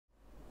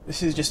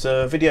This is just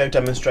a video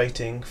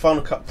demonstrating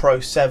Final Cut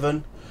Pro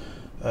 7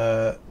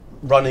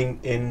 running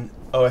in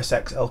OS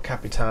X El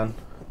Capitan,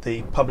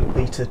 the public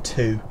beta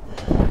 2.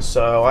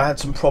 So I had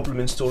some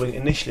problem installing it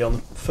initially on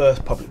the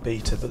first public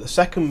beta, but the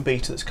second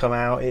beta that's come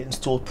out, it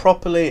installed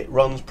properly, it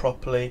runs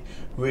properly,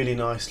 really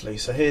nicely.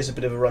 So here's a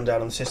bit of a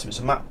rundown on the system. It's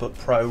a MacBook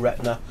Pro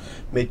Retina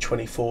mid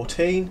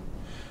 2014,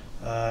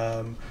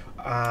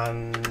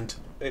 and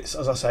it's,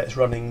 as I say, it's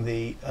running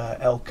the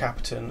El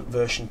Capitan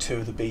version 2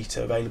 of the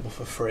beta, available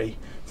for free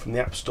from the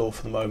App Store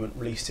for the moment,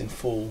 released in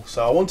full.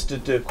 So I wanted to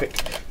do a quick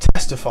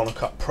test of Final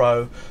Cut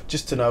Pro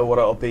just to know what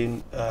I'll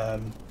be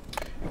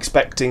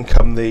expecting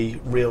come the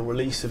real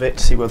release of it,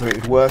 to see whether it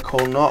would work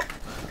or not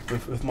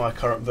with my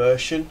current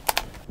version.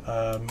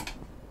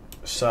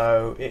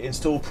 So it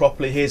installed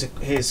properly. Here's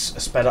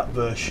a sped up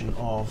version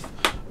of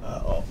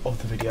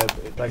the video,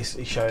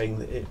 basically showing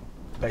that it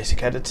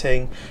basic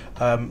editing.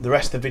 The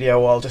rest of the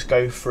video I'll just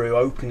go through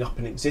opening up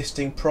an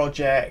existing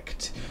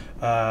project,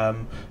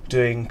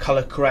 doing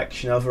color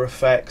correction, other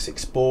effects,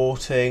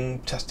 exporting,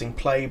 testing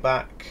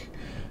playback,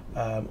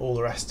 all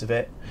the rest of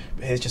it.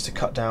 But here's just a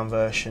cut down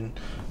version.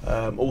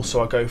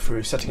 Also I go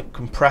through setting up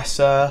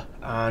Compressor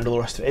and all the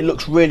rest of it. It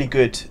looks really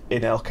good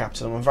in El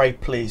Capitan. I'm very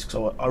pleased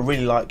because I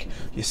really like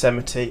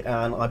Yosemite,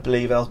 and I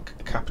believe El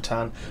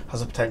Capitan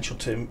has the potential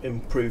to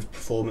improve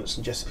performance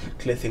and just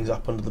clear things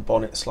up under the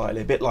bonnet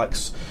slightly, a bit like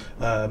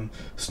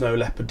Snow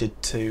Leopard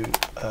did to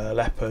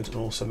Leopard, and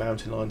also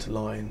Mountain Lion to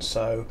Lion.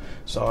 So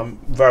I'm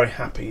very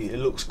happy. It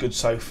looks good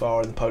so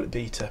far in the public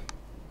beta.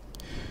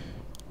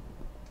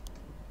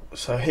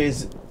 So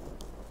here's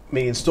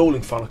me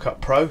installing Final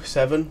Cut Pro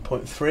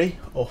 7.3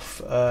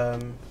 off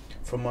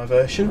from my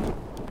version.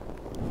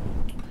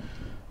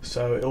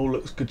 So it all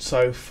looks good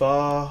so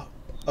far.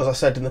 As I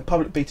said, in the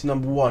public beta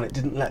number 1, it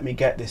didn't let me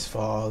get this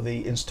far.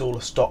 The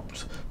installer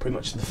stopped pretty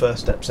much in the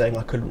first step, saying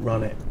I couldn't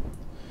run it.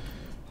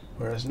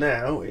 Whereas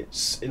now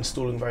it's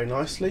installing very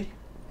nicely.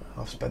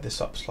 I've sped this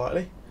up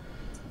slightly.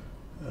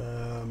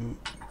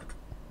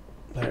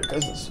 There it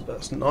goes,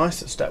 that's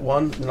nice. That's step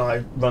 1. Then I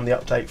run the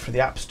update for the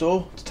App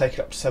Store to take it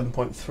up to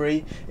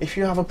 7.3. If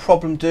you have a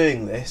problem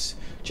doing this,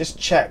 just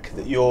check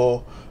that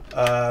you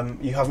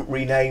haven't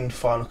renamed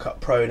Final Cut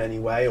Pro in any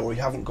way, or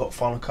you haven't got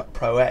Final Cut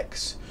Pro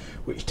X,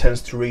 which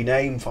tends to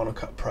rename Final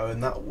Cut Pro,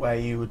 and that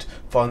way you would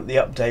find that the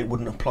update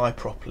wouldn't apply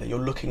properly. You're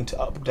looking to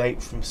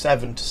update from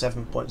 7 to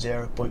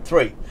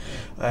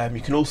 7.0.3.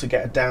 You can also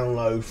get a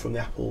download from the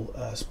Apple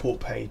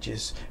support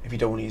pages if you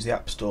don't want to use the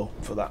App Store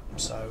for that,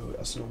 so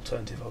that's an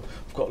alternative. I've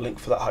got a link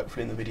for that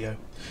hopefully in the video.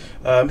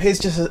 Here's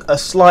just a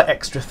slight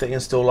extra thing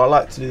install. I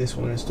like to do this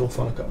when I install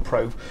Final Cut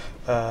Pro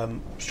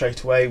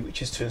straight away,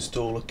 which is to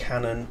install a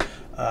Canon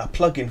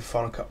plugin for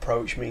Final Cut Pro,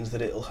 which means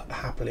that it'll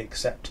happily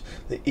accept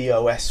the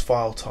EOS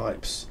file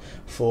types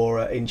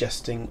for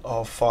ingesting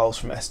of files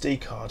from SD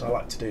card. I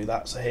like to do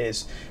that, so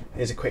here's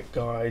a quick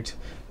guide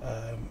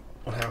on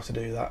how to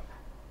do that.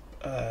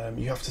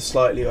 You have to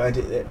slightly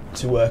edit it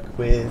to work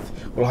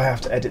with, well, I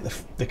have to edit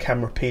the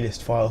camera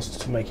plist files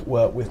to make it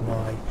work with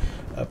my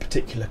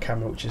particular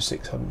camera, which is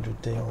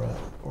 600D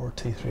or a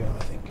T3i, I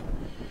think.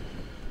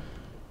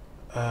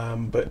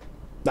 But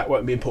that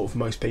won't be important for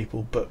most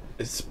people, but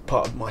it's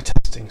part of my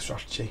testing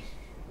strategy.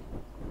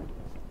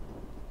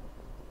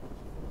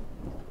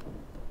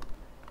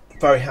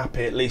 Very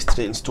happy at least that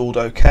it installed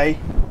okay,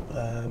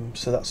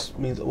 so that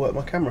means it'll work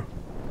my camera.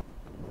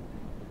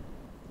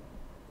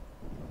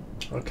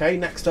 Okay,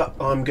 next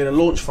up I'm going to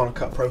launch Final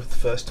Cut Pro for the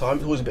first time.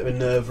 It's always a bit of a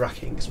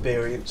nerve-wracking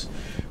experience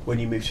when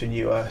you move to a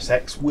new OS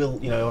X.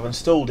 I've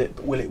installed it,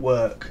 but will it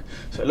work?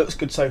 So it looks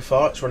good so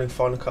far. It's running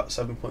Final Cut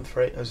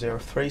 7.303,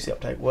 so the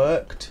update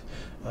worked.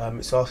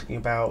 It's asking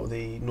about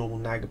the normal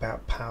nag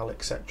about PAL,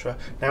 etc.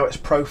 Now it's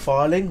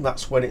profiling.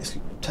 That's when it's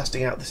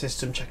testing out the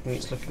system, checking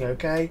it's looking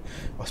okay.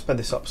 I'll sped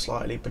this up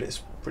slightly, but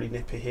it's pretty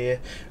nippy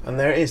here. And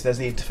there it is. There's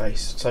the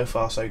interface. So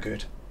far, so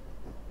good.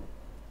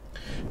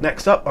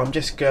 Next up, I'm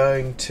just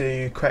going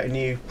to create a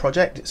new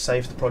project. It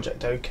saves the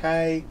project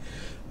okay.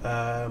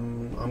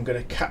 I'm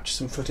going to capture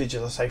some footage,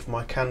 as I say, from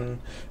my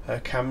Canon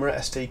camera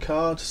SD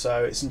card.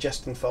 So it's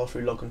ingesting the file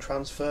through log and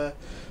transfer.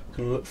 I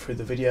can look through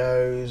the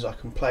videos. I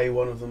can play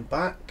one of them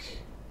back.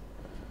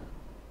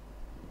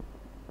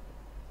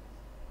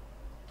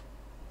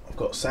 I've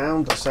got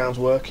sound. The sound's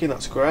working.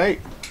 That's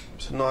great.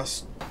 It's a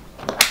nice,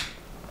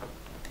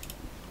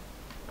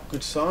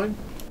 good sign.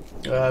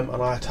 And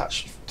I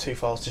attached 2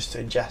 files just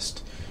to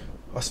ingest.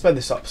 I sped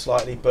this up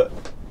slightly,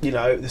 but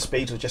the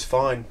speeds were just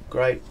fine.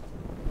 Great.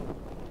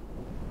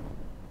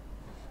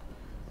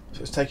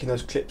 So it's taking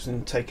those clips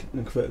and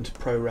converting to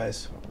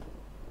ProRes.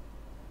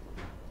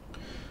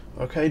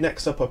 Okay,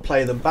 next up I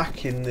play them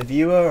back in the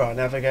viewer, I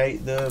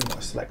navigate them, I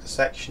select a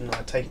section,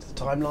 I take it to the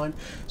timeline.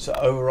 So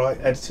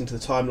overwrite editing to the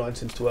timeline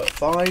seems to work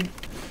fine.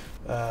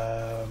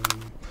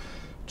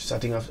 Just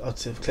adding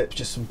to clips,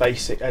 just some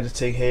basic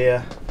editing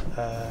here.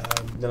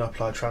 Then I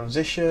apply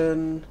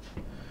transition.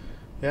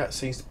 Yeah, it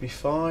seems to be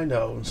fine.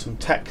 Oh, and some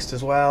text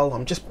as well.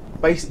 I'm just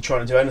basically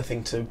trying to do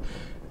anything to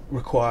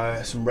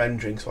require some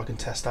rendering so I can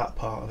test that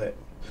part of it.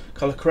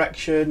 Color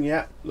correction,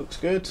 yeah, looks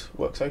good,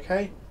 works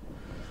okay.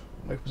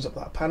 Opens up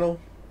that panel.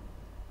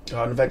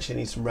 And eventually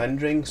need some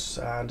renderings.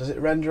 And does it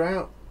render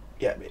out?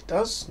 Yeah, it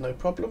does, no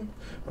problem.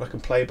 And I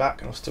can play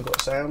back and I've still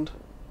got sound.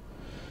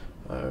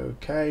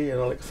 Okay, and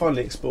I'll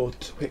finally export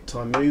to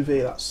QuickTime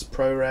Movie. That's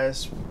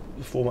ProRes,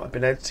 the format I've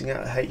been editing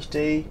at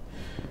HD.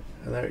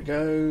 And there it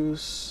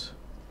goes.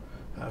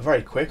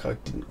 Very quick. I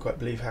didn't quite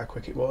believe how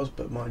quick it was,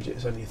 but mind you,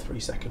 it's only a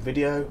 3-second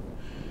video.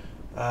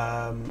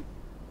 And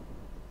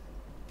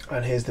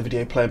here's the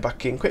video playing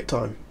back in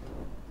QuickTime.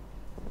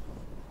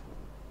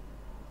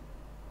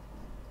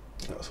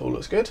 That all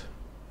looks good.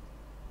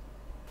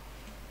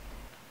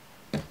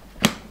 Yep,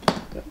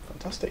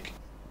 fantastic.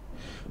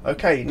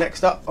 Okay,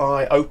 next up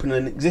I open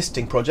an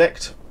existing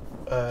project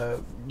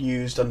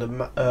used under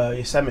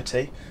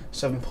Yosemite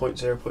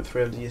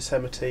 7.0.3 under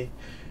Yosemite,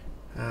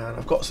 and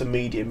I've got some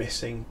media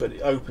missing, but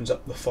it opens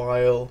up the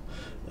file.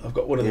 I've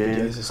got one of the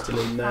videos is still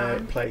in there,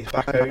 it plays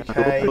back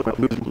okay,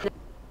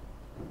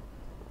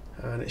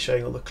 and it's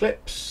showing all the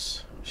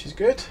clips, which is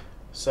good.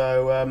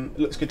 So it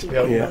looks good to be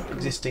on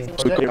existing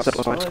projects.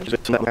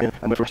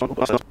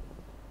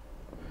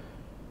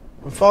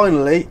 And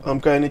finally, I'm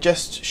going to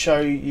just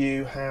show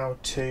you how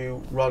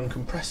to run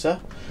Compressor.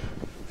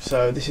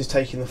 So this is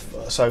taking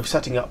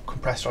setting up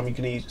Compressor. I'm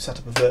going to set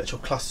up a virtual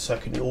cluster so I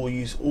can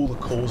use all the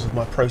cores of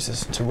my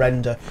processor to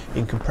render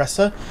in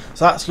Compressor.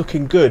 So that's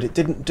looking good. It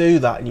didn't do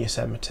that in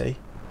Yosemite.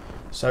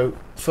 So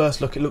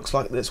first look, it looks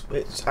like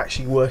it's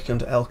actually working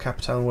under El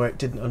Capitan where it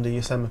didn't under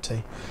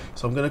Yosemite.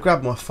 So I'm going to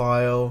grab my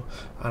file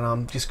and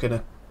I'm just going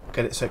to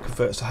get it so it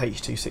converts to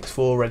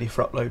H.264, ready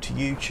for upload to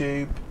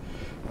YouTube.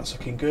 That's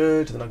looking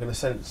good. Then I'm going to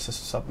send it to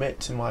submit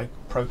to my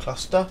Pro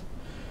cluster,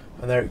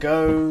 and there it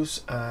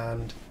goes,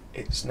 and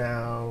it's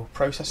now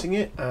processing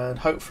it, and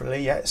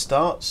hopefully, yeah, it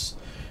starts,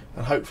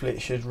 and hopefully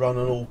it should run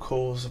on all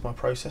cores of my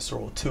processor,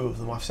 or 2 of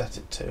them I've set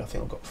it to. I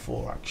think I've got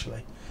 4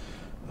 actually.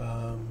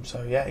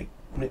 So yeah, it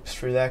nips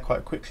through there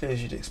quite quickly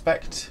as you'd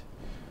expect.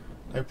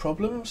 No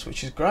problems,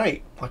 which is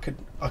great. I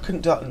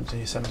couldn't do that into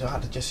Yosemite. I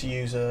had to just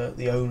use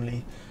the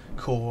only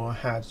core I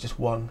had, just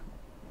one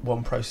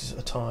process at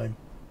a time.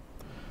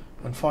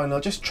 And finally,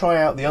 I'll just try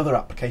out the other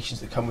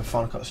applications that come with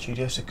Final Cut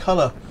Studio. So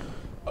Colour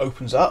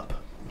opens up,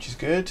 which is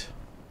good.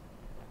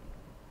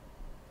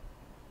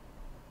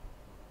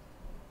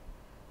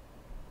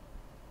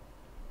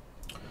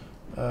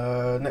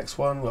 Next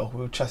one, well,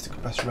 we'll test the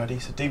compressor ready.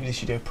 So DVD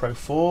Studio Pro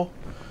 4,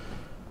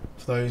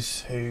 for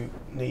those who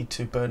need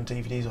to burn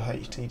DVDs or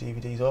HD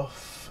DVDs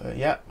off.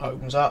 Yeah,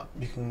 opens up,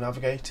 you can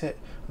navigate it.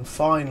 And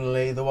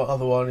finally, the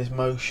other one is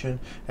Motion.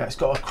 Now it's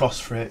got a cross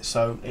for it,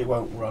 so it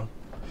won't run.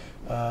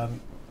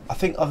 I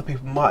think other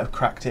people might have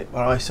cracked it,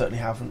 but I certainly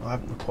haven't. I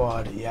haven't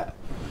acquired it yet.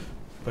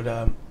 But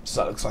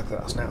so that looks like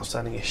that's an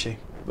outstanding issue.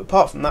 But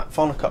apart from that,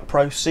 Final Cut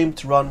Pro seemed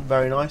to run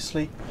very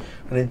nicely,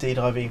 and indeed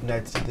I've even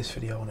edited this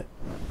video on it.